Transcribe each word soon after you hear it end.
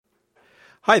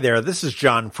Hi there, this is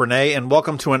John Frenay, and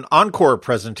welcome to an Encore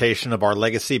presentation of our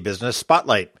Legacy Business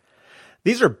Spotlight.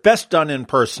 These are best done in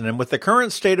person, and with the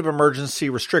current state of emergency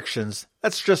restrictions,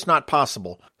 that's just not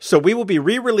possible. So we will be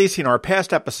re-releasing our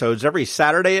past episodes every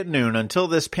Saturday at noon until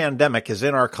this pandemic is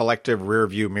in our collective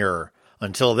rearview mirror.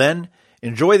 Until then,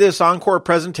 enjoy this Encore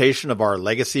presentation of our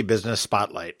Legacy Business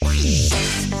Spotlight.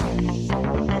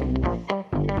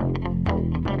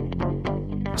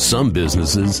 Some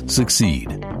businesses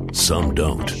succeed. Some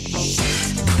don't.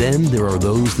 Then there are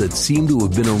those that seem to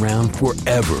have been around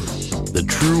forever. The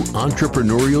true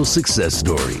entrepreneurial success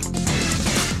story.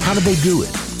 How did they do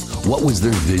it? What was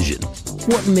their vision?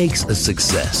 What makes a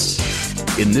success?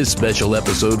 In this special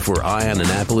episode for Eye on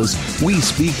Annapolis, we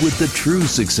speak with the true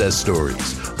success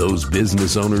stories. Those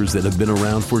business owners that have been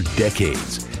around for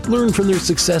decades. Learn from their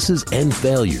successes and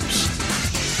failures.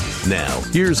 Now,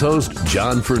 here's host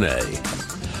John Frenay.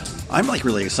 I'm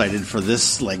really excited for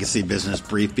this Legacy Business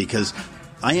Brief because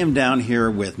I am down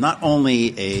here with not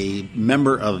only a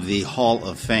member of the Hall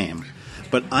of Fame,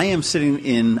 but I am sitting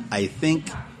in, I think,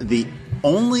 the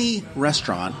only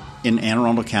restaurant in Anne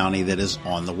Arundel County that is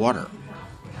on the water.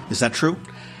 Is that true?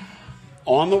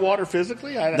 On the water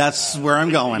physically? That's where I'm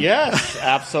going. Yes,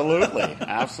 absolutely.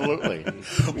 Absolutely.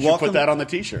 We should put that on the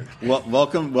T-shirt.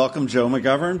 Welcome, Joe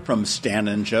McGovern from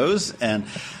Stand & Joe's. And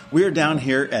we are down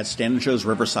here at Stand & Joe's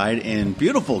Riverside in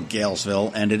beautiful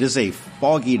Galesville, and it is a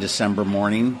foggy December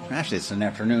morning. Actually, it's an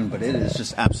afternoon, but it is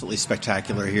just absolutely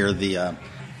spectacular here. The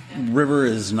river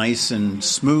is nice and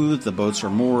smooth. The boats are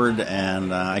moored,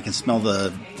 and I can smell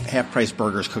the half-price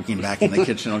burgers cooking back in the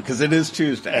kitchen because it is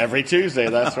Tuesday. Every Tuesday,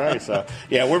 that's right. So,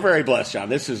 yeah, we're very blessed, John.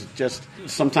 This is just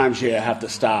sometimes you have to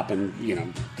stop and,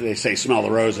 they say smell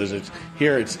the roses.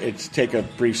 It's take a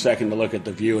brief second to look at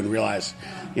the view and realize,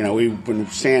 we've been,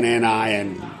 Santa and I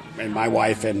and my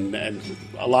wife and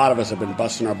a lot of us have been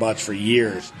busting our butts for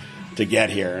years to get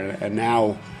here. And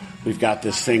now we've got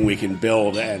this thing we can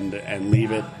build and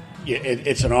leave it.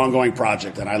 It's an ongoing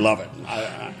project, and I love it.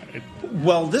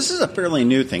 Well, this is a fairly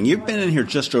new thing. You've been in here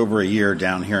just over a year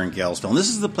down here in Galesville. And this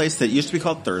is the place that used to be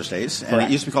called Thursdays, and Correct.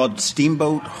 It used to be called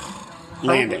Steamboat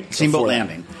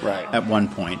Landing. Right, at one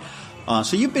point.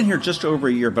 So you've been here just over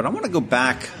a year, but I want to go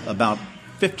back about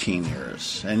 15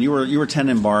 years, and you were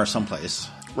tending bar someplace.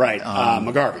 Right,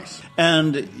 McGarvey's.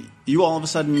 And you all of a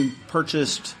sudden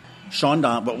purchased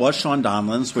what was Sean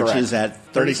Donlan's, which Correct. Is at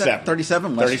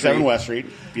 37 West Street.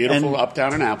 Beautiful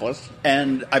uptown Annapolis.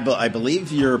 And I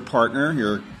believe your partner,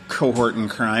 your cohort in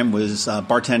crime, was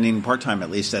bartending part-time, at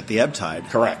least, at the Ebb Tide.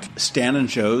 Correct. Stan &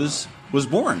 Joe's was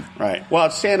born. Right. Well,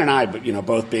 Stan and I, but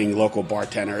both being local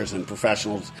bartenders and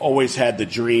professionals, always had the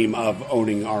dream of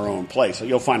owning our own place. So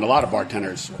you'll find a lot of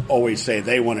bartenders always say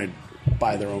they want to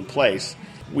buy their own place.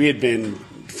 We had been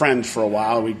friends for a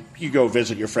while. You go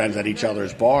visit your friends at each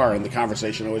other's bar, and the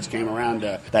conversation always came around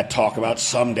to that talk about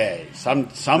someday.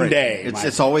 Someday. Right.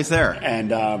 It's always there.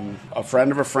 And a friend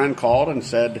of a friend called and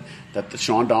said that the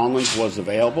Sean Donlan's was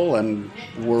available, and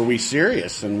were we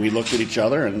serious? And we looked at each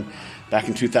other, and back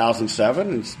in 2007,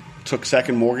 and took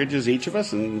second mortgages, each of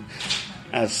us, and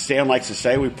as Stan likes to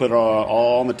say, we put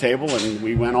all on the table, and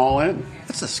we went all in.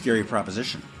 That's a scary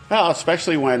proposition. Well,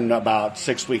 especially when about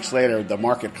 6 weeks later, the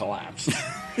market collapsed.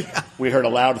 Yeah. We heard a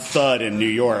loud thud in New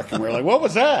York, and we were like, what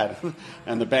was that?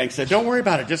 And the bank said, don't worry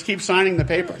about it. Just keep signing the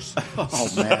papers.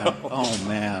 Oh,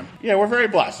 man. Yeah, we're very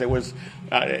blessed. It was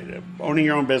owning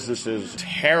your own business is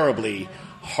terribly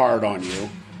hard on you.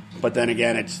 But then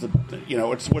again, it's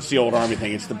what's the old Army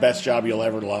thing? It's the best job you'll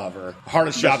ever love, or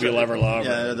hardest job you'll ever love.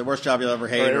 Yeah, the worst job you'll ever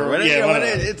hate, or whatever.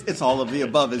 It's all of the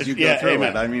above as you go through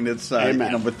amen. it. I mean, it's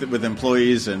Amen. With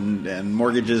employees and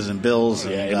mortgages and bills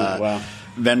and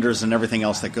vendors and everything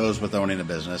else that goes with owning a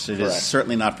business. It Correct. is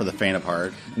certainly not for the faint of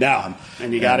heart. No,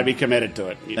 and you got to be committed to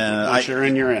it. Once you're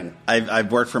in, you're in.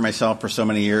 I've worked for myself for so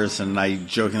many years, and I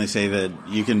jokingly say that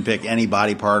you can pick any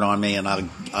body part on me, and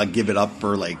I'll give it up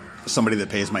for somebody that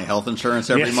pays my health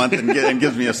insurance every month and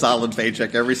gives me a solid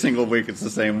paycheck every single week. It's the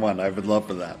same one. I would love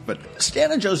for that. But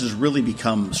Stan & Joe's has really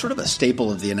become sort of a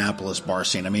staple of the Annapolis bar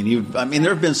scene. I mean,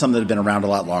 there have been some that have been around a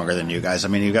lot longer than you guys. I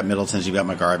mean, you've got Middleton's, you've got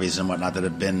McGarvey's and whatnot that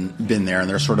have been there, and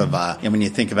they're sort of when you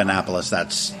think of Annapolis,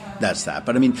 that's that.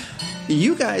 But I mean,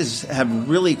 you guys have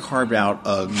really carved out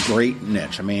a great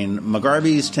niche. I mean,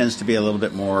 McGarvey's tends to be a little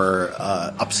bit more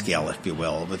upscale, if you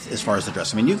will, as far as the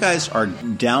dress. I mean, you guys are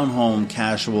down home,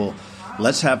 casual.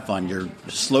 Let's have fun. Your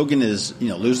slogan is,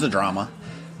 lose the drama.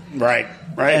 Right.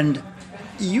 And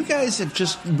you guys have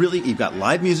just you've got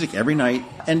live music every night,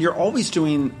 and you're always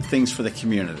doing things for the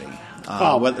community.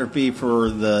 Whether it be for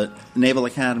the Naval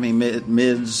Academy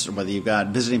mids, or whether you've got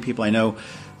visiting people. I know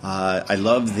I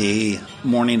love the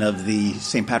morning of the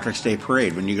St. Patrick's Day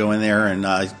parade when you go in there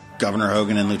and Governor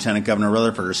Hogan and Lieutenant Governor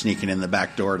Rutherford are sneaking in the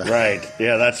back door. Right.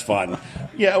 Yeah, that's fun.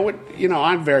 Yeah,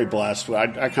 I'm very blessed.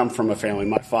 I come from a family.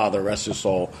 My father, rest his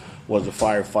soul, was a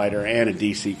firefighter and a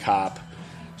D.C. cop.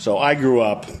 So I grew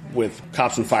up with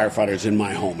cops and firefighters in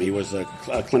my home. He was a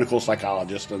clinical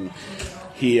psychologist, and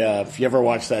he, if you ever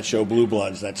watched that show Blue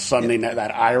Bloods, that Sunday night,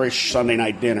 that Irish Sunday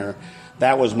night dinner,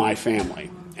 that was my family.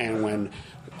 And when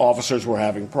officers were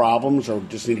having problems or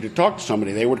just needed to talk to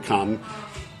somebody, they would come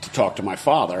to talk to my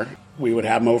father. We would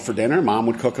have them over for dinner. Mom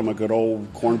would cook them a good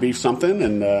old corned beef something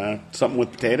and something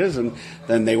with potatoes, and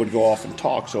then they would go off and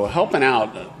talk. So helping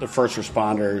out the first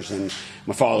responders, and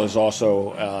my father was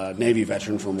also a Navy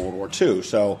veteran from World War II.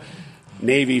 So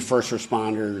Navy, first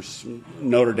responders,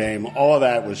 Notre Dame, all of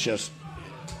that was just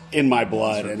in my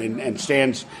blood. And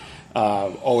Stan's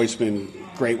always been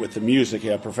great with the music.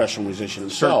 He's a professional musician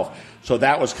himself. Sure. So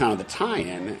that was kind of the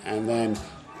tie-in. And then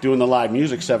doing the live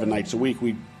music 7 nights a week,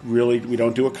 we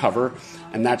don't do a cover.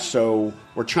 And that's so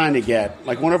we're trying to get,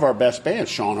 like one of our best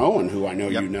bands, Sean Owen, who I know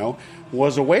you know,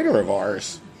 was a waiter of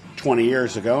ours 20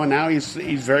 years ago. And now he's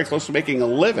very close to making a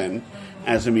living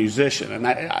as a musician. And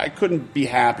I couldn't be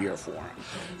happier for him.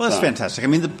 Well, that's fantastic. I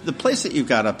mean, the place that you've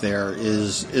got up there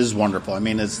is wonderful. I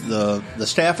mean, it's the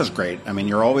staff is great. I mean,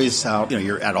 you're always out.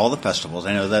 You're at all the festivals.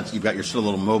 I know that you've got your sort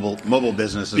of little mobile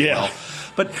business as well.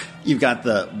 But you've got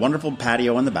the wonderful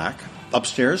patio in the back.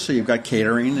 Upstairs, so you've got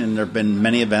catering, and there have been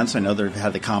many events. I know they've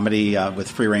had the comedy with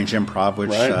Free Range Improv,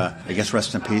 which I guess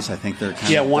rest in peace. I think they're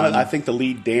kind of done. I think the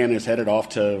lead Dan is headed off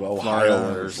to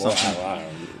Ohio or something.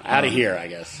 Out of here, I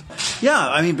guess. Yeah,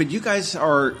 I mean, but you guys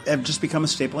have just become a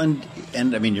staple,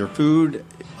 and I mean, your food.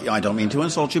 I don't mean to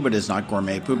insult you, but it's not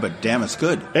gourmet food. But damn, it's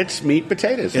good. It's meat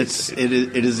potatoes. It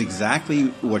is exactly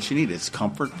what you need. It's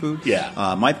comfort food.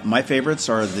 Yeah. My favorites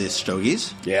are the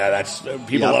stogies. Yeah, that's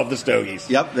people love the stogies.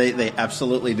 Yep, they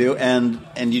absolutely do.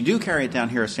 And you do carry it down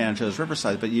here at San Jose's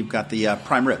Riverside, but you've got the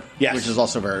prime rib, which is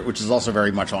also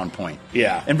very much on point.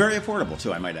 Yeah, and very affordable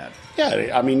too, I might add.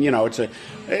 Yeah, I mean,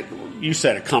 you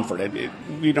said it, comfort.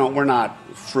 We're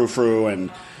not frou-frou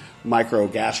and micro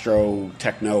gastro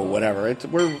techno whatever.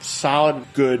 We're solid,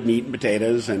 good meat and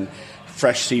potatoes and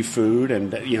fresh seafood.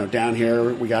 And down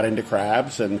here we got into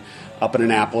crabs, and up in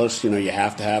Annapolis, you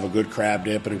have to have a good crab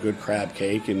dip and a good crab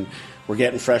cake. And we're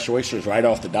getting fresh oysters right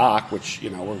off the dock, which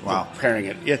we're preparing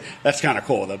it. Yeah, that's kind of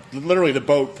cool. Literally the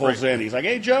boat pulls in. He's like,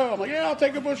 "Hey Joe," I'm like, "Yeah, I'll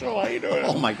take a bushel." How you doing?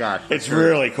 Oh my God, it's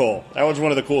really cool. That was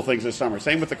one of the cool things this summer.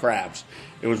 Same with the crabs.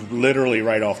 It was literally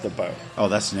right off the boat. Oh,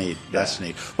 that's neat. That's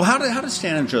neat. Well, how did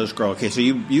Stan and Joe's grow? Okay, so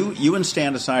you and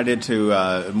Stan decided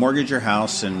to mortgage your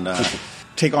house and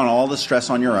take on all the stress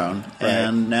on your own,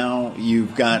 and now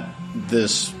you've got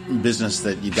this business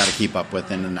that you've got to keep up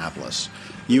with in Annapolis.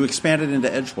 You expanded into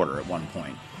Edgewater at one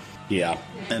point. Yeah.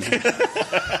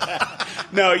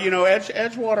 No,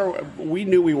 Edgewater, we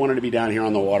knew we wanted to be down here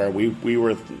on the water. We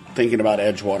were thinking about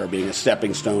Edgewater being a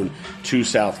stepping stone to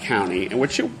South County, and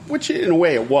which in a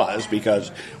way it was,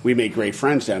 because we made great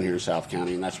friends down here in South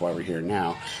County, and that's why we're here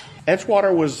now.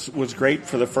 Edgewater was great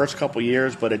for the first couple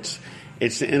years, but it's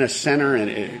in a center and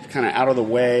it's kind of out of the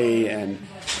way, and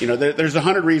there's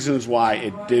 100 reasons why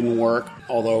it didn't work,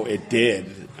 although it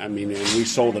did. I mean, and we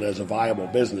sold it as a viable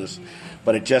business,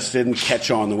 but it just didn't catch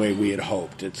on the way we had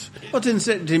hoped. It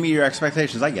didn't meet your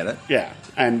expectations. I get it. Yeah,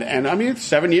 and I mean, it's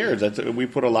 7 years. We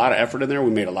put a lot of effort in there.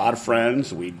 We made a lot of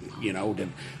friends. We did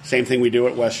same thing we do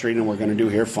at West Street, and we're going to do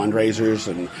here, fundraisers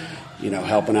and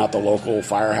helping out the local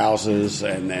firehouses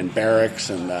and barracks.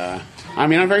 And I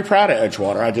mean, I'm very proud of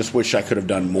Edgewater. I just wish I could have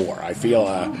done more. I feel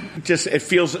it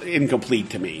feels incomplete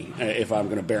to me if I'm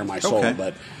going to bare my soul,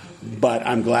 But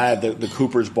I'm glad that the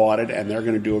Coopers bought it, and they're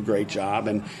going to do a great job,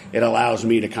 and it allows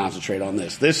me to concentrate on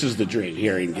this. This is the dream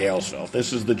here in Galesville.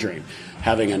 This is the dream.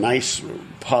 Having a nice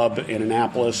pub in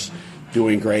Annapolis,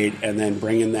 doing great, and then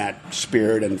bringing that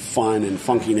spirit and fun and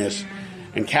funkiness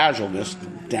and casualness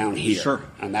down here. Sure.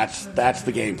 And that's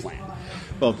the game plan.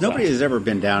 Well, if nobody has ever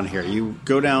been down here, you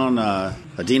go down a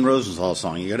Dean Rosenthal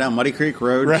song. You go down Muddy Creek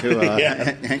Road to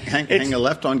hang a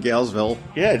left on Galesville.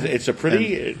 Yeah, it's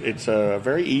a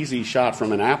very easy shot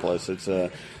from Annapolis. It's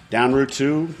down Route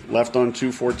 2, left on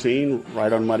 214,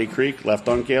 right on Muddy Creek, left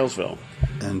on Galesville.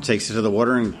 And takes you to the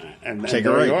water and take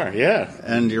a right. You are, yeah.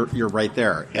 And you're right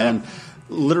there. Yeah. And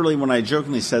literally, when I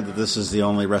jokingly said that this is the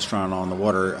only restaurant on the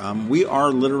water, we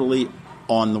are literally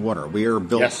on the water. We are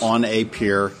built on a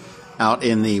pier out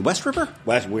in the West River?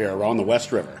 We are on the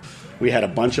West River. We had a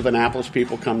bunch of Annapolis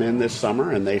people come in this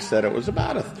summer, and they said it was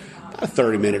about a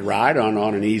 30-minute ride on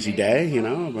an easy day,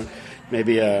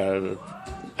 maybe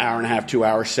hour and a half, 2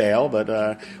 hour sail,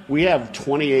 but we have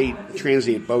 28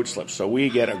 transient boat slips, so we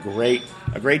get a great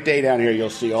day down here. You'll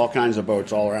see all kinds of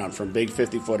boats all around, from big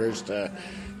 50-footers to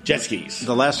jet skis.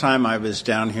 The last time I was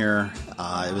down here,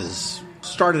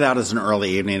 started out as an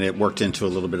early evening. It worked into a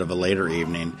little bit of a later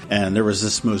evening. And there was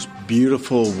this most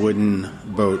beautiful wooden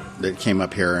boat that came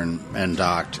up here and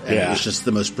docked. And it was just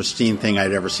the most pristine thing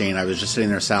I'd ever seen. I was just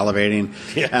sitting there salivating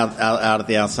out at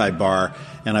the outside bar.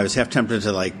 And I was half tempted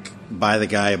to, buy the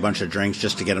guy a bunch of drinks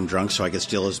just to get him drunk so I could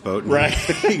steal his boat. And right.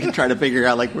 You could try to figure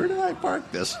out, where did I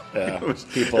park this? Yeah.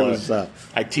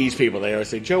 I tease people. They always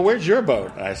say, Joe, where's your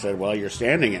boat? I said, well, you're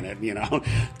standing in it,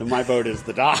 My boat is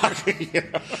the dock.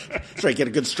 That's right, get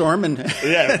a good storm.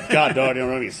 Yeah, God, no, I don't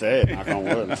know what you say. Knock on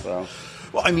wood. So.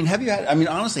 Well,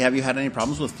 honestly, have you had any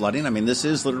problems with flooding? This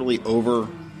is literally over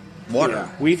water.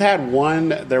 Yeah. We've had one.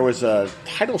 There was a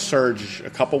tidal surge a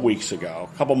couple months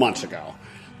ago.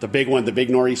 The big one, the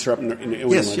big nor'easter up in New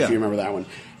England, if you remember that one.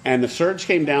 And the surge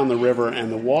came down the river,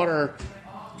 and the water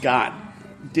got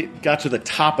to the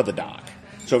top of the dock.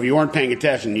 So if you weren't paying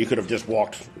attention, you could have just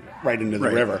walked right into the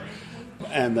river.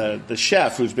 And the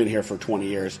chef, who's been here for 20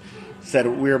 years, said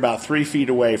we were about 3 feet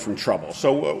away from trouble.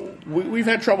 So we've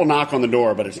had trouble knock on the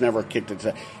door, but it's never kicked its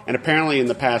head. And apparently in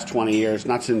the past 20 years,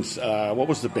 not since, what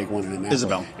was the big one in Annapolis?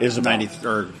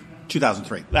 Isabel.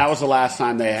 2003. That was the last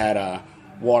time they had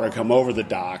water come over the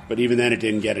dock, but even then it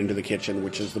didn't get into the kitchen,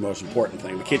 which is the most important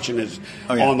thing. The kitchen is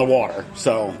on the water.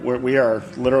 So we are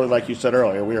literally, like you said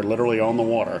earlier, we are literally on the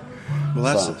water.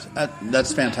 Well,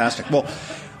 that's fantastic. Well,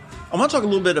 I want to talk a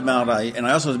little bit about, and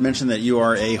I also mentioned that you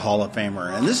are a Hall of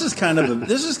Famer, and this is kind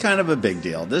of a big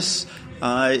deal. This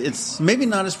it's maybe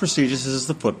not as prestigious as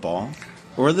the football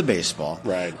or the baseball,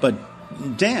 right? But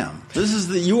damn,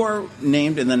 you are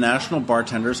named in the National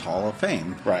Bartenders Hall of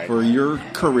Fame for your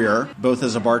career, both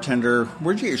as a bartender.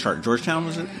 Where'd you get your start? Georgetown,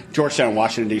 was it? Georgetown,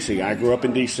 Washington, D.C. I grew up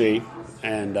in D.C.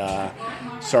 and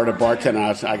started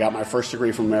bartending. I got my first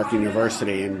degree from American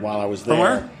University, and while I was there... From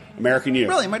where? American U.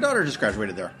 Really? My daughter just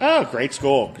graduated there. Oh, great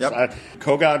school. Yep.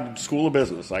 Kogod School of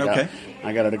Business. I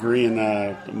got a degree in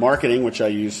marketing, which I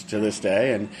use to this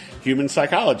day, and human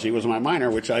psychology was my minor,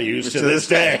 which I use to this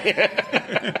day.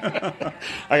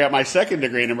 I got my second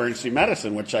degree in emergency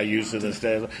medicine, which I use to this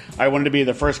day. I wanted to be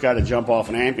the first guy to jump off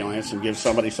an ambulance and give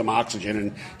somebody some oxygen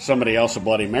and somebody else a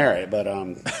Bloody Mary, but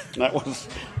that was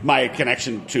my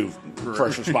connection to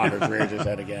first responders. Rear his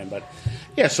head again, but...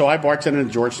 Yeah, so I bartended in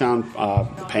Georgetown,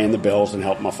 paying the bills and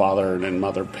helping my father and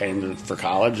mother paying for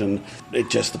college, and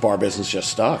the bar business just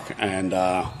stuck. And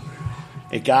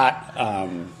it got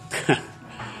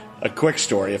a quick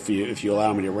story, if you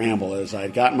allow me to ramble, is I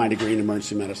had gotten my degree in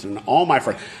emergency medicine. And all my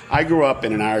friends, I grew up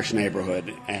in an Irish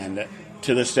neighborhood, and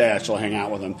to this day I still hang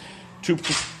out with them.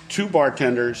 Two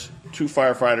bartenders, 2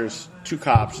 firefighters, 2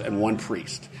 cops, and 1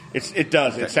 priest. It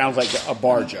sounds like a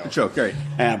bar joke. Joke,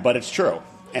 right? But it's true.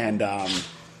 And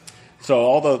so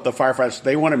all the firefighters,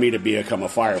 they wanted me to become a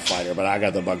firefighter, but I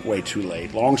got the bug way too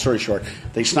late. Long story short,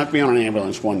 they snuck me on an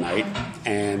ambulance one night,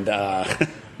 and I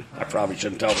probably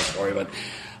shouldn't tell the story, but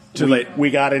too late.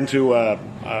 We got into a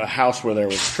house where there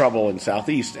was trouble in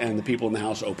Southeast, and the people in the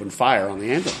house opened fire on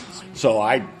the ambulance. So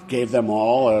I gave them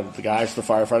all, the guys, the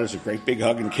firefighters, a great big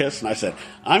hug and kiss, and I said,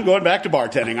 I'm going back to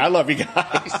bartending. I love you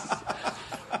guys.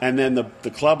 And then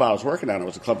the club I was working at, it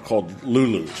was a club called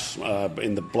Lulu's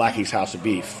in the Blackie's House of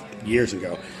Beef years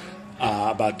ago.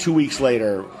 About 2 weeks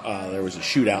later, there was a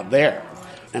shootout there.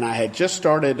 And I had just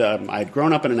started, I had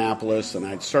grown up in Annapolis, and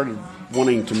I'd started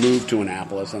wanting to move to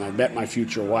Annapolis, and I met my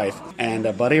future wife. And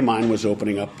a buddy of mine was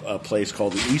opening up a place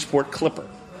called the Eastport Clipper.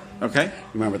 Okay. You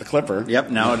remember the Clipper?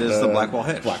 Yep, now it is the Blackwell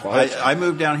Hitch. Blackwell Hitch. I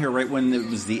moved down here right when it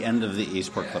was the end of the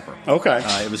Eastport Clipper. Okay.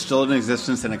 It was still in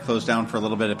existence, and it closed down for a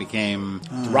little bit. It became...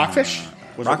 Rockfish?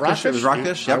 Was it Rockfish? It was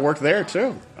Rockfish, yep. I worked there,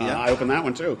 too. Yeah. I opened that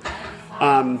one, too.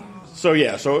 So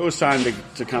it was time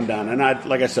to come down. And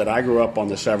like I said, I grew up on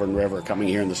the Severn River coming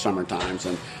here in the summer times,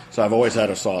 and so I've always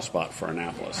had a soft spot for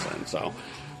Annapolis. And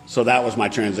so that was my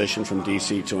transition from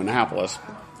D.C. to Annapolis.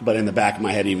 But in the back of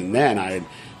my head, even then, I had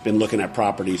been looking at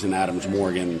properties in Adams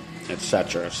Morgan,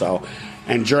 etc.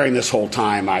 And during this whole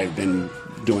time, I've been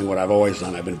doing what I've always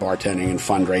done. I've been bartending and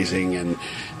fundraising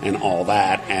and all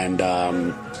that. And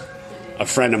a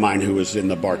friend of mine who was in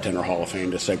the Bartender Hall of Fame,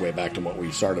 to segue back to what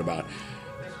we started about,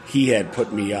 he had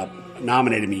put me up,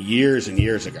 nominated me years and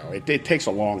years ago. It takes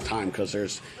a long time because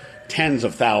there's tens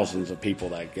of thousands of people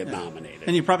that get nominated.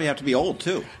 And you probably have to be old,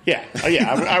 too. Yeah.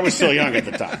 I was still young at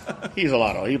the time. He's a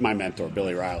lot old. He's my mentor,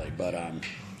 Billy Riley. But,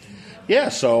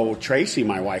 so Tracy,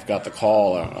 my wife, got the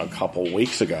call a couple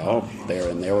weeks ago there,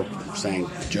 and they were saying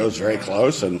Joe's very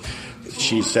close, and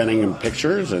she's sending him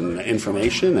pictures and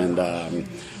information and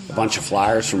a bunch of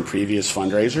flyers from previous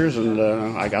fundraisers,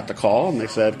 and I got the call, and they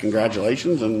said,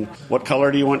 congratulations, and what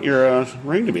color do you want your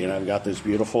ring to be? And I've got this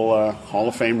beautiful Hall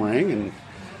of Fame ring, and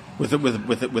with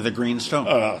a green stone.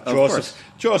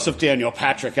 Joseph Daniel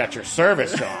Patrick at your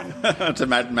service, John. To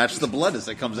match the blood as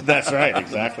it comes out. That's right,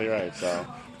 exactly right.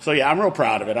 So yeah, I'm real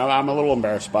proud of it. I'm a little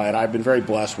embarrassed by it. I've been very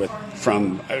blessed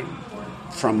from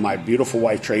my beautiful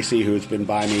wife Tracy, who's been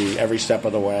by me every step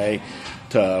of the way,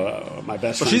 to my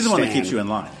best friend she's the one that Stan. keeps you in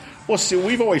line. Well, see,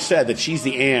 we've always said that she's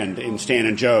the and in Stan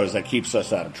and Joe's that keeps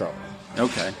us out of trouble.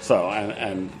 Okay. So,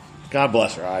 and God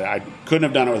bless her. I couldn't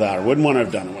have done it without her. Wouldn't want to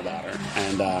have done it without her.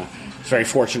 And I was very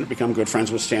fortunate to become good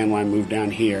friends with Stan when I moved down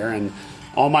here. And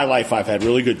all my life I've had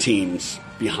really good teams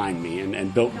behind me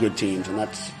and built good teams, and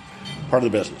that's part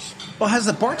of the business. Well, has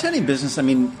the bartending business, I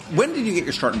mean, when did you get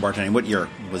your start in bartending? What year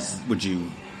would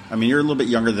you... I mean, you're a little bit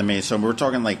younger than me, so we're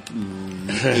talking like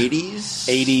 80s?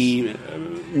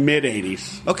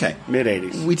 Mid-80s. Okay.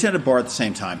 Mid-80s. We tended bar at the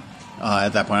same time.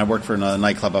 At that point, I worked for another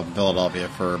nightclub up in Philadelphia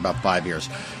for about 5 years.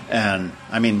 And,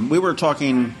 I mean, we were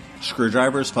talking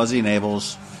screwdrivers, fuzzy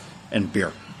navels, and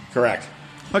beer. Correct.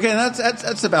 Okay,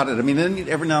 that's about it. I mean, then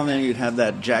every now and then you'd have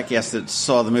that jackass that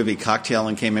saw the movie Cocktail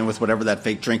and came in with whatever that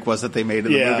fake drink was that they made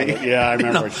in the movie. Yeah, I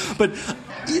remember. But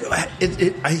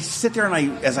I sit there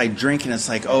and as I drink, and it's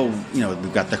like,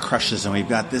 we've got the crushes and we've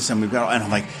got this and we've got, and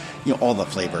I'm like, all the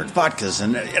flavored vodkas,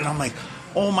 and I'm like,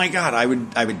 oh my God, I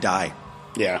would die.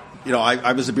 Yeah.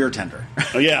 I was a beer tender.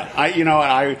 Oh,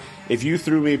 yeah. If you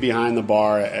threw me behind the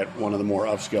bar at one of the more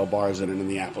upscale bars in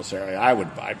Indianapolis area,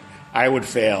 I would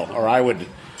fail, or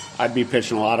I'd be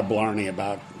pitching a lot of blarney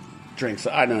about drinks.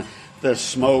 I know the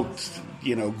smoked,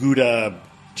 Gouda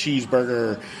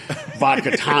cheeseburger,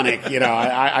 vodka tonic.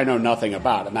 I know nothing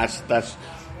about it. And that's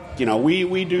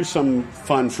we do some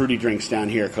fun fruity drinks down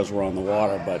here because we're on the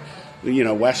water. But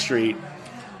West Street,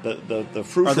 the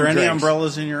fruit. Are there any drinks,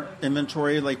 umbrellas in your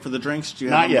inventory, like for the drinks? Do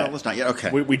you not have yet. umbrellas? Not yet.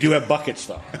 Okay. We do have buckets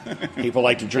though. People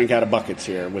like to drink out of buckets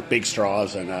here with big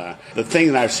straws. And the thing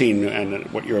that I've seen, and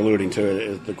what you're alluding to,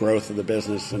 is the growth of the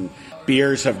business. And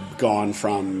beers have gone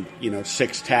from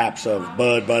 6 taps of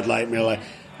Bud Light, Miller Lite.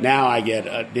 Now I get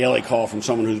a daily call from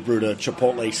someone who's brewed a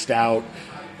Chipotle stout,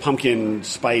 pumpkin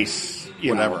spice,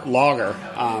 lager.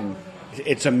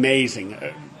 It's amazing.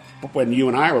 When you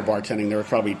and I were bartending, there were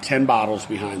probably 10 bottles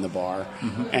behind the bar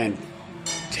and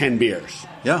 10 beers.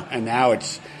 Yeah. And now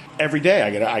it's every day.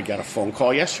 I got a phone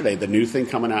call yesterday. The new thing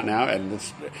coming out now, and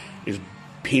this is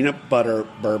peanut butter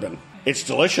bourbon. It's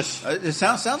delicious. It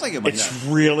sounds like it. It's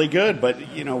really good. But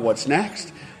what's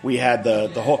next? We had the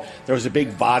whole. There was a big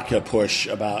vodka push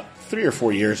about 3 or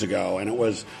 4 years ago, and it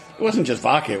wasn't just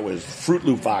vodka. It was Fruit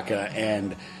Loop vodka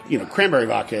and cranberry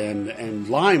vodka and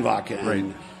lime vodka. And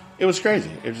right. It was crazy.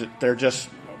 They're just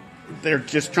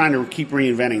trying to keep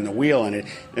reinventing the wheel, and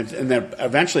then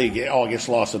eventually it all gets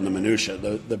lost in the minutia.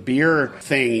 The beer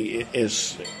thing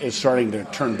is starting to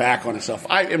turn back on itself.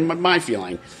 In my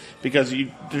feeling, because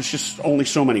there's just only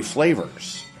so many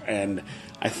flavors, and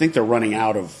I think they're running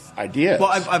out of ideas. Well,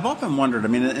 I've often wondered. I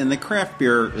mean, and the craft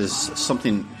beer is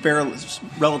something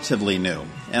relatively new,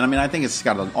 and I mean, I think it's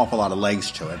got an awful lot of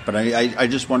legs to it. But I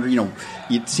just wonder.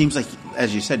 It seems like,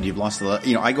 as you said, you've lost the.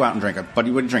 I go out and drink it.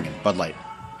 Buddy, what are you drinking? Bud Light.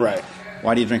 Right.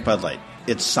 Why do you drink Bud Light?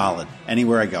 It's solid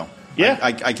anywhere I go. Yeah.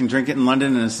 I can drink it in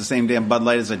London, and it's the same damn Bud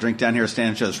Light as I drink down here at Stan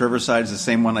and Joe's Riverside. It's the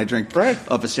same one I drink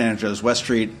up at Stan and Joe's West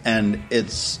Street, and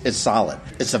it's solid.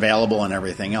 It's available and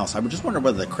everything else. I would just wonder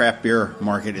whether the craft beer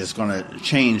market is going to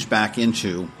change back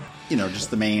into,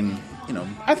 just the main,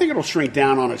 I think it'll shrink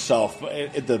down on itself.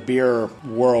 The beer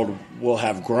world will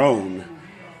have grown.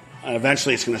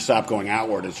 Eventually, it's going to stop going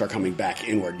outward and start coming back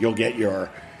inward. You'll get you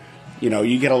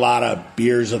get a lot of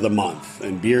beers of the month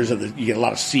and you get a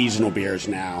lot of seasonal beers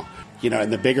now.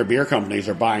 And the bigger beer companies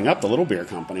are buying up the little beer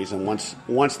companies, and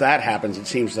once that happens, it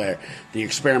seems that the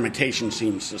experimentation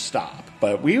seems to stop.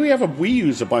 But we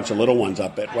use a bunch of little ones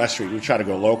up at West Street. We try to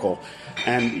go local,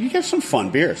 and you get some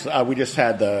fun beers. We just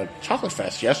had the Chocolate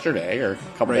Fest yesterday or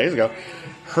a couple days ago.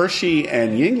 Hershey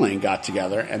and Yingling got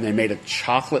together, and they made a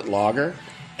chocolate lager,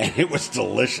 and it was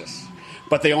delicious.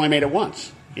 But they only made it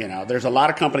once. There's a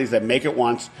lot of companies that make it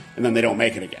once, and then they don't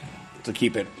make it again to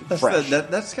keep it fresh.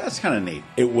 That's kind of neat.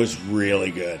 It was really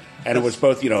good. And it was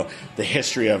both, the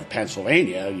history of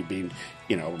Pennsylvania,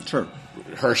 Sure.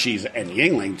 Hershey's and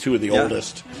Yingling, two of the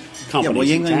oldest companies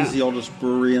Yingling in town. is the oldest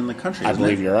brewery in the country, I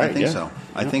believe you're right. I think so.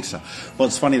 I think so. Well,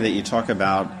 it's funny that you talk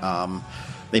about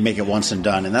they make it once and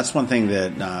done. And that's one thing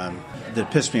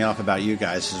that pissed me off about you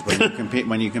guys is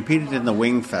when you competed in the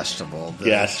Wing Festival.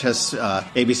 Yes.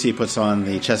 ABC puts on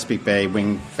the Chesapeake Bay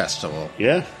Wing Festival.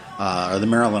 Yeah. or the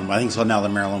Maryland. I think it's now the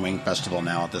Maryland Wing Festival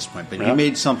now at this point. But Yep. you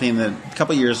made something that a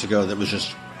couple of years ago that was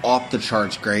just off the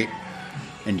charts great,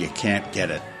 and you can't get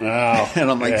it. Oh,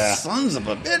 And I'm like, yeah. sons of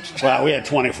a bitch. Well, we had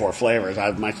 24 flavors.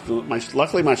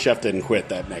 Luckily, my chef didn't quit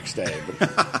that next day.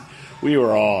 But we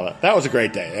were all. That was a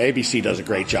great day. ABC does a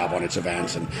great job on its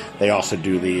events, and they also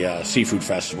do the seafood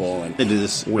festival. And They do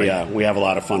this. We have a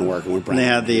lot of fun working with And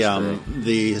Brandon. they had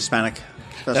the Hispanic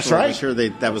Festival That's right. this year.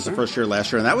 That was the first year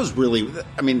last year, and that was really.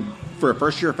 I mean, for a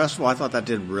first year festival, I thought that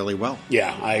did really well.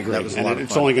 Yeah, I agree. That was a And lot of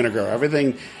it's fun. only going to grow.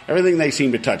 Everything they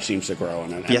seem to touch seems to grow.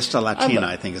 And Fiesta Latina,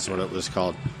 I think is what it was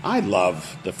called. I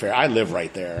love the fair. I live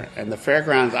right there, and the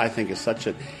fairgrounds I think is such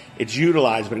a. It's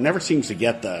utilized, but it never seems to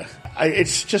get the.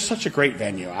 It's just such a great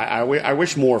venue. I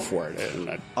wish more for it.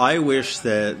 And I wish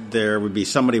that there would be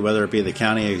somebody, whether it be the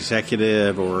county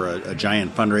executive or a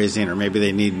giant fundraising, or maybe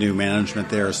they need new management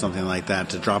there or something like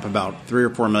that, to drop about $3 or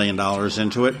 $4 million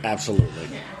into it. absolutely.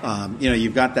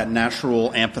 You've got that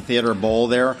natural amphitheater bowl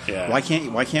there. Yeah.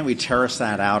 Why can't we terrace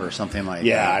that out or something like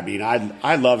Yeah, that? I mean,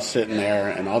 I love sitting there,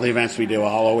 and all the events we do,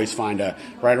 I'll always find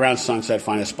right around sunset,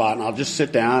 find a spot, and I'll just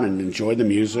sit down and enjoy the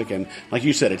music. And like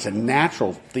you said, it's a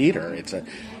natural theater. It's a,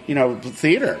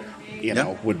 theater.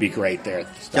 Would be great there.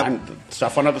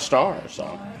 Stuff under the stars.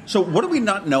 So what do we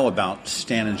not know about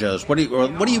Stan and Joe's? What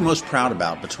are you most proud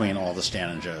about between all the Stan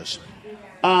and Joe's?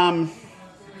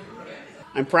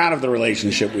 I'm proud of the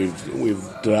relationship we've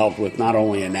developed with not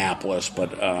only Annapolis,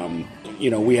 but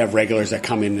we have regulars that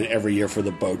come in every year for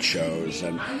the boat shows,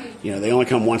 and they only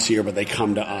come once a year, but they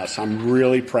come to us. I'm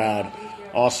really proud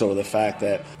also of the fact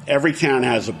that every town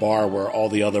has a bar where all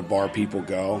the other bar people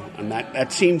go, and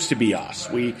that seems to be us.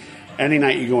 Any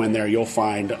night you go in there, you'll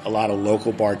find a lot of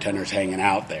local bartenders hanging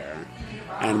out there.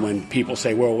 And when people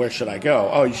say, well, where should I go?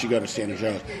 Oh, you should go to Stan and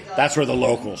Joe's. That's where the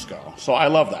locals go. So I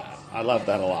love that. I love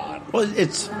that a lot. Well,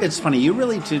 it's funny. You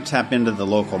really do tap into the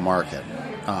local market,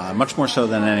 much more so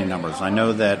than any numbers. I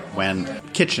know that when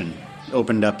Kitchen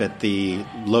opened up at the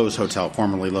Lowe's Hotel,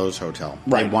 formerly Lowe's Hotel,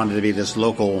 Right. they wanted to be this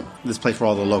place where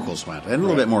all the locals went, and a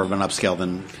little bit more of an upscale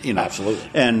than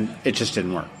Absolutely. And it just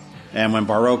didn't work. And when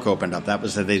Baroque opened up, that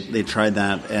was they tried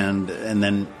that, and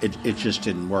then it just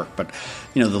didn't work. But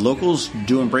the locals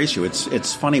do embrace you.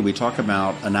 It's funny, we talk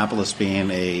about Annapolis being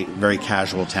a very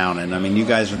casual town, and I mean, you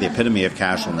guys are the epitome of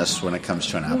casualness when it comes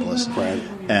to Annapolis. Right.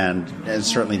 And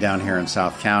certainly down here in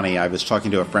South County, I was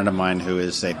talking to a friend of mine who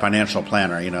is a financial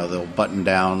planner. They'll button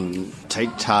down,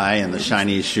 tight tie, and the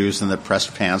shiny shoes and the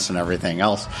pressed pants and everything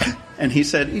else. And he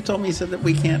told me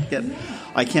that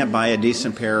I can't buy a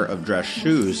decent pair of dress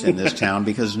shoes in this town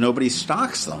because nobody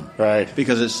stocks them. Right.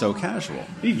 Because it's so casual.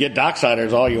 You can get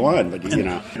docksiders all you want, but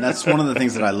And that's one of the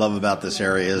things that I love about this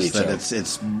area is Me that too.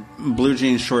 it's blue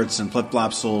jean shorts and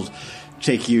flip-flops will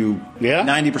take you Yeah.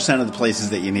 90% of the places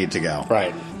that you need to go.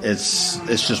 Right. It's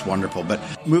just wonderful. But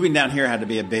moving down here had to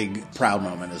be a big, proud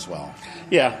moment as well.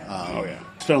 yeah.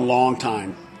 It's been a long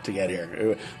time to get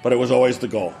here, but it was always the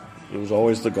goal. It was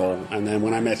always the goal. And then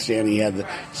when I met Stan, he had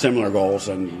similar goals,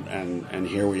 and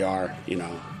here we are.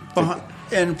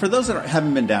 And for those that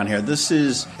haven't been down here, this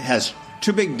has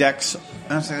two big decks.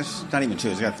 It's not even two.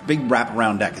 It's got a big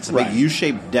wraparound deck. It's a big Right.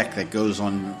 U-shaped deck that goes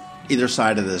on either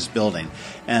side of this building.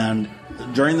 And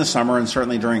during the summer, and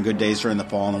certainly during good days during the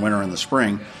fall and the winter and the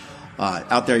spring,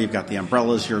 out there you've got the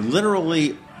umbrellas. You're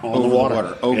literally over the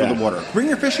water. Yeah. The water. Bring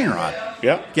your fishing rod.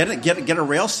 Yep. Get a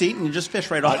rail seat and you just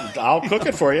fish right off. I'll cook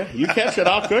it for you. You catch it,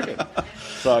 I'll cook it.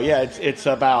 So yeah, it's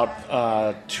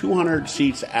about 200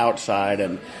 seats outside,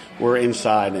 and we're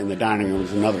inside in the dining room.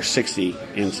 There's another 60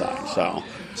 inside. So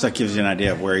that gives you an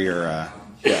idea of where you're.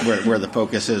 Where the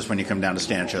focus is when you come down to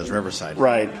Stan Show's Riverside.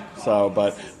 right. So,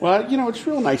 but it's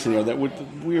real nice in here that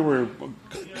we were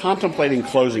contemplating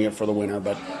closing it for the winter,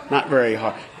 but not very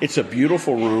hard. It's a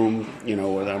beautiful room.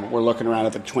 We're looking around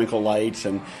at the twinkle lights,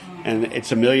 and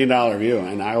it's $1 million view.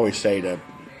 And I always say to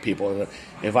people,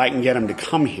 if I can get them to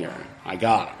come here, I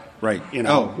got them. Right.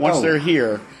 Once they're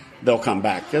here, they'll come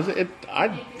back. Because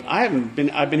I've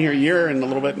been here a year and a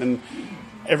little bit, and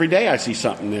every day I see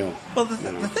something new. Well, the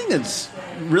thing that's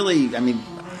really,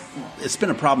 it's been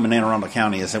a problem in Anne Arundel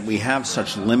County is that we have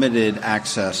such limited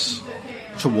access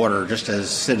to water just as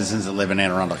citizens that live in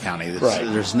Anne Arundel County. Right.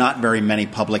 There's not very many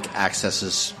public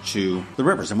accesses to the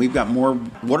rivers, and we've got more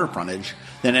water frontage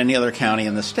than any other county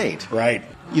in the state. Right.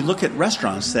 You look at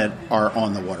restaurants that are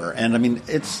on the water, and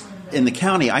it's in the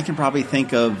county, I can probably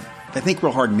think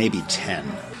real hard, maybe 10.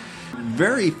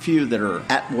 Very few that are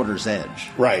at water's edge.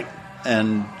 Right.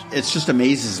 And it just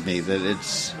amazes me that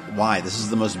this is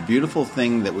the most beautiful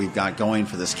thing that we've got going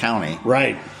for this county.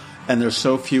 Right. And there's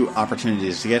so few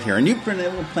opportunities to get here. And you've been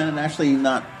able to plan it actually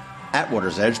not at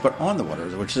Water's Edge, but on the water,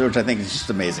 which I think is just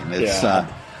amazing. It's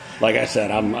like I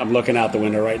said, I'm looking out the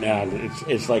window right now.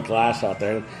 It's like glass out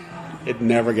there. It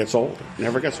never gets old.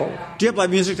 Never gets old. Do you have live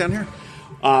music down here?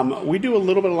 We do a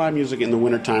little bit of live music in the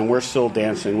wintertime. We're still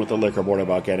dancing with the liquor board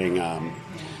about getting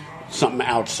something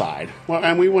outside. Well,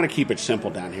 and we want to keep it simple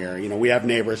down here. You know, we have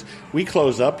neighbors. We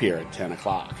close up here at 10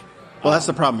 o'clock. Well, that's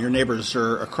the problem. Your neighbors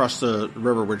are across the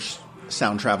river, which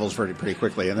sound travels pretty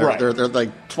quickly, and they're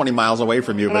like 20 miles away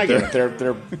from you. And but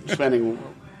they're spending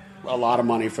a lot of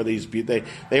money for these.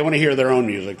 They want to hear their own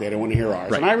music. They don't want to hear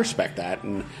ours, and I respect that.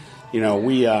 And you know,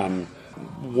 we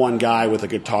one guy with a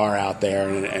guitar out there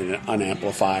and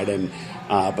unamplified, and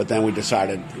but then we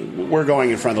decided we're going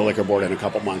in front of the liquor board in a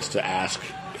couple months to ask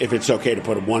if it's okay to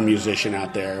put one musician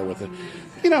out there with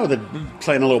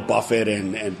playing a little Buffett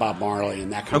and Bob Marley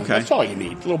and that kind of thing. That's all you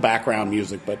need. A little background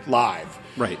music, but live.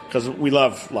 Right. Because we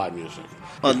love live music.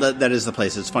 Well, that is the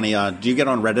place. It's funny. Do you get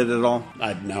on Reddit at all?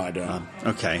 No, I don't.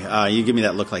 Okay. You give me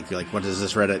that look like what is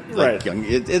this Reddit? Like, right.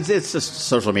 It's a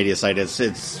social media site.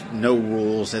 It's no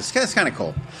rules. It's kind of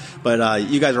cool. But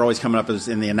you guys are always coming up as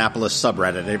in the Annapolis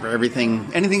subreddit.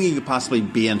 Anything you could possibly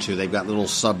be into, they've got little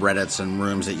subreddits and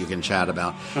rooms that you can chat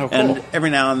about. Oh, cool. And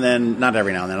every now and then, not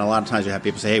every now and then, a lot of times you have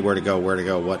people say, hey, where to go,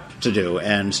 what to do.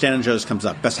 And Stan and Joe's comes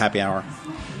up. Best happy hour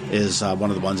is one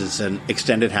of the ones. It's an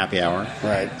extended happy hour.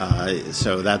 Right.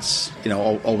 So that's,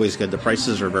 always good. The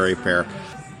prices are very fair.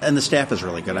 And the staff is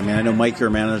really good. I mean, I know Mike,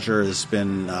 your manager, has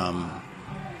been,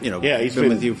 he's been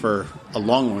with you for a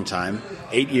long, long time.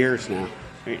 8 years now.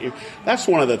 That's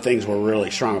one of the things we're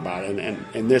really strong about. And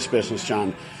in this business,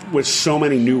 John, with so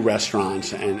many new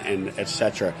restaurants and et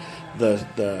cetera,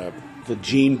 the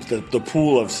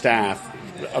pool of staff,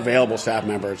 available staff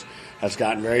members, has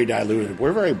gotten very diluted.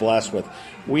 We're very blessed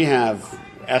we have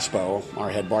Espo,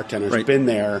 our head bartender, has been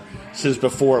there since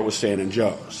before it was Stan and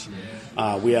Joe's.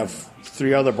 We have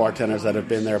 3 other bartenders that have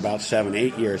been there about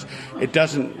 7-8 years. It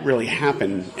doesn't really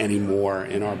happen anymore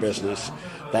in our business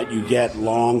that you get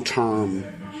long-term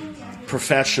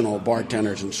professional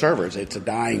bartenders and servers. It's a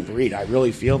dying breed. I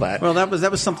really feel that. Well,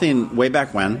 that was something way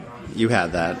back when you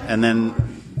had that, and then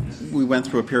we went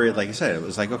through a period, like you said, it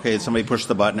was like, okay, somebody pushed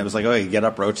the button. It was like, oh, you get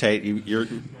up, rotate. You're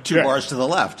 2 bars to the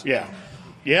left. Yeah.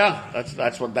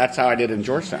 That's how I did in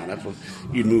Georgetown. That's what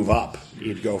you'd move up.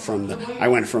 You'd go I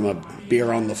went from a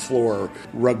beer on the floor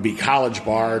rugby college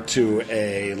bar to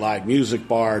a live music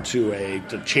bar to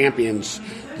the Champions,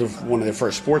 one of the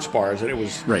first sports bars, and it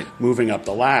was moving up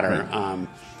the ladder. Right.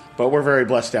 But we're very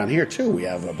blessed down here, too. We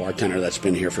have a bartender that's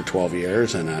been here for 12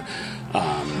 years and a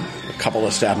couple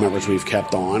of staff members we've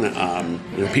kept on.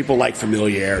 People like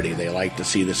familiarity. They like to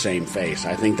see the same face.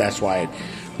 I think that's why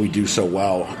we do so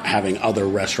well having other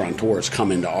restaurateurs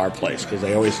come into our place, because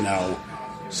they always know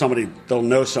they'll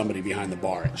know somebody behind the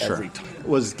bar every time.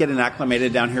 Was getting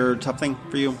acclimated down here a tough thing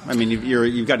for you? I mean,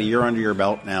 you've got a year under your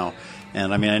belt now.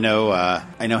 And I mean, I know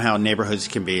how neighborhoods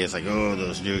can be. It's like, oh,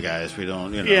 those new guys, we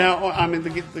don't, Yeah, well, I mean,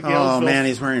 the oh man,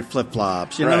 he's wearing flip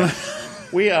flops. You know,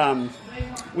 we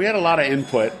had a lot of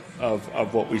input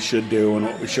of what we should do and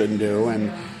what we shouldn't do,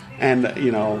 and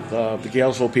the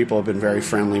Galesville people have been very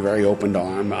friendly, very open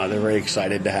arm. They're very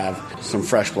excited to have some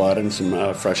fresh blood and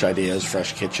some fresh ideas,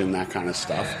 fresh kitchen, that kind of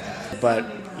stuff. But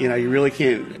we really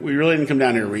didn't come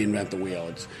down here to reinvent the wheel.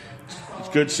 It's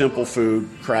good, simple food,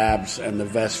 crabs, and the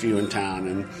best view in town.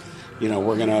 And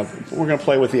we're gonna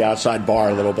play with the outside bar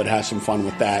a little bit, have some fun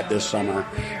with that this summer,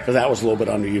 because that was a little bit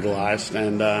underutilized.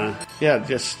 And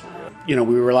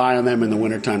we rely on them in the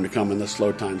wintertime to come in the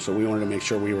slow time, so we wanted to make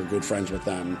sure we were good friends with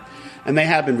them. And they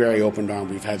have been very open armed.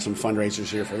 We've had some fundraisers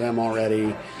here for them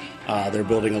already. They're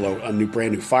building a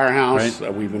brand new firehouse.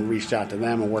 Right. We've been reached out to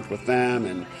them and worked with them,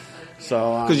 and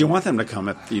so because you want them to come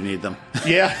if you need them.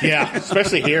 Yeah,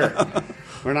 especially here.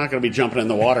 We're not going to be jumping in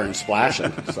the water and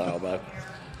splashing. But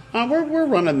we're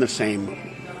running the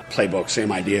same playbook,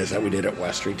 same ideas that we did at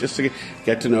West Street, just to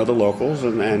get to know the locals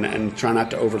and try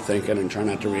not to overthink it and try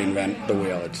not to reinvent the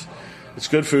wheel. It's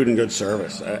good food and good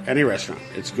service. Any restaurant,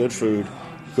 it's good food,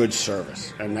 good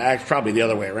service, and that's probably the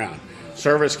other way around.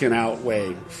 Service can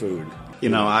outweigh food.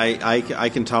 I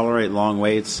can tolerate long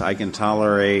waits. I can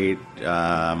tolerate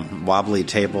wobbly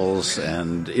tables,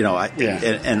 and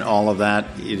and all of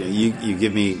that. You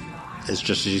give me, it's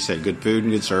just as you said, good food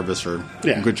and good service, or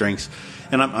good drinks,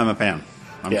 and I'm a fan.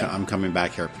 I'm coming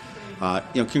back here.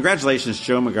 Congratulations,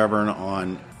 Joe McGovern,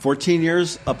 on 14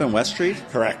 years up in West Street.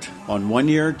 Correct. On 1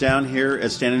 year down here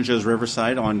at Stan and Joe's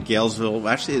Riverside on Galesville.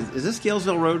 Actually, is this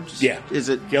Galesville Road? Yeah. Is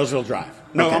it Galesville Drive?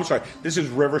 No, okay. I'm sorry. This is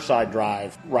Riverside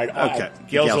Drive. Right. Okay.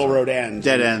 Galesville Road ends.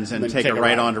 Dead ends, and take it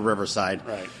right onto Riverside.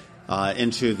 Right.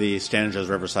 Into the Stan and Joe's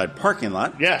Riverside parking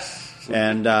lot. Yes.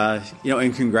 And,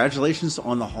 and congratulations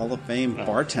on the Hall of Fame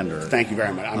bartender. Thank you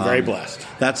very much. I'm very blessed.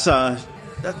 That's a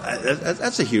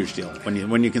huge deal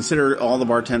when you consider all the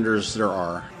bartenders there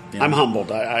are. I'm humbled.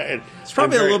 It's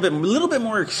probably a little bit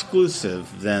more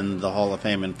exclusive than the Hall of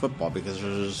Fame in football because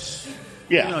there's,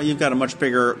 you've got a much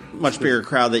bigger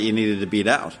crowd that you needed to beat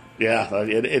out. Yeah,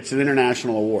 it's an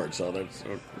international award, so that's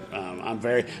I'm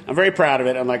very proud of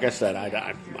it. And like I said,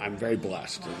 I'm very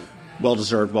blessed. Well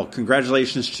deserved. Well,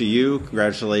 congratulations to you.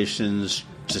 Congratulations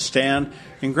to Stan.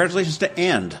 Congratulations to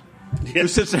And. Who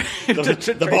sits there?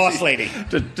 The boss lady.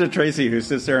 To Tracy, who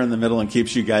sits there in the middle and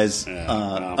keeps you guys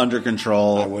under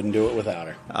control. I wouldn't do it without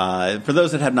her. For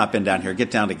those that have not been down here, get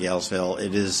down to Galesville.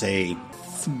 It is a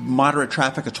moderate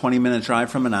traffic, a 20-minute drive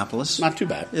from Annapolis. Not too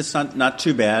bad. It's not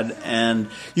too bad, and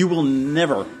you will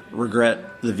never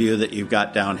regret the view that you've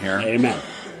got down here. Amen.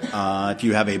 If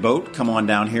you have a boat, come on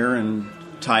down here and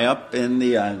tie up in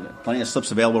the plenty of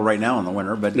slips available right now in the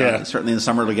winter, but certainly in the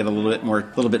summer it'll get a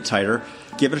little bit tighter.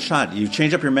 Give it a shot. You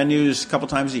change up your menus a couple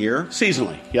times a year.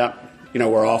 Seasonally, yeah.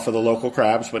 We're off of the local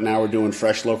crabs, but now we're doing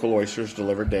fresh local oysters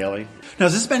delivered daily. Now,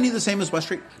 is this menu the same as West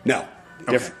Street? No,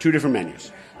 two different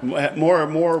menus.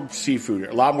 More seafood,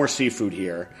 a lot more seafood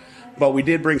here, but we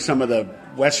did bring some of the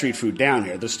West Street food down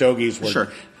here. The stogies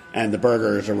were, and the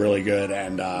burgers are really good,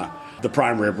 and the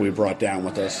prime rib we brought down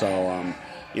with us. So.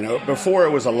 Before it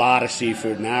was a lot of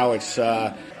seafood. Now it's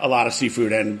a lot of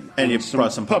seafood and you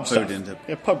brought some pub food stuff. into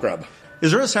pub grub.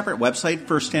 Is there a separate website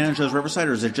for Stan and Joe's Riverside,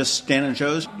 or is it just Stan and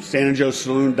Joe's?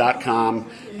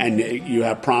 StanandJoe'sSaloon.com, and you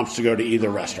have prompts to go to either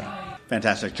restaurant.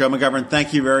 Fantastic. Joe McGovern,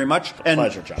 thank you very much.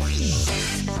 Pleasure, John.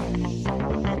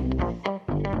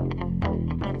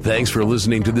 Thanks for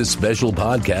listening to this special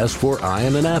podcast for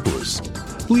Ion Annapolis.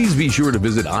 Please be sure to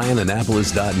visit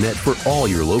ionannapolis.net for all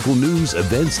your local news,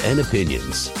 events, and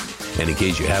opinions. And in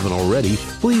case you haven't already,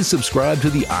 please subscribe to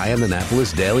the Ion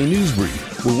Annapolis Daily News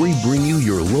Brief, where we bring you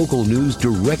your local news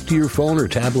direct to your phone or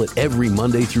tablet every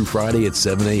Monday through Friday at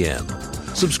 7 a.m.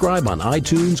 Subscribe on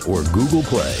iTunes or Google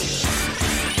Play.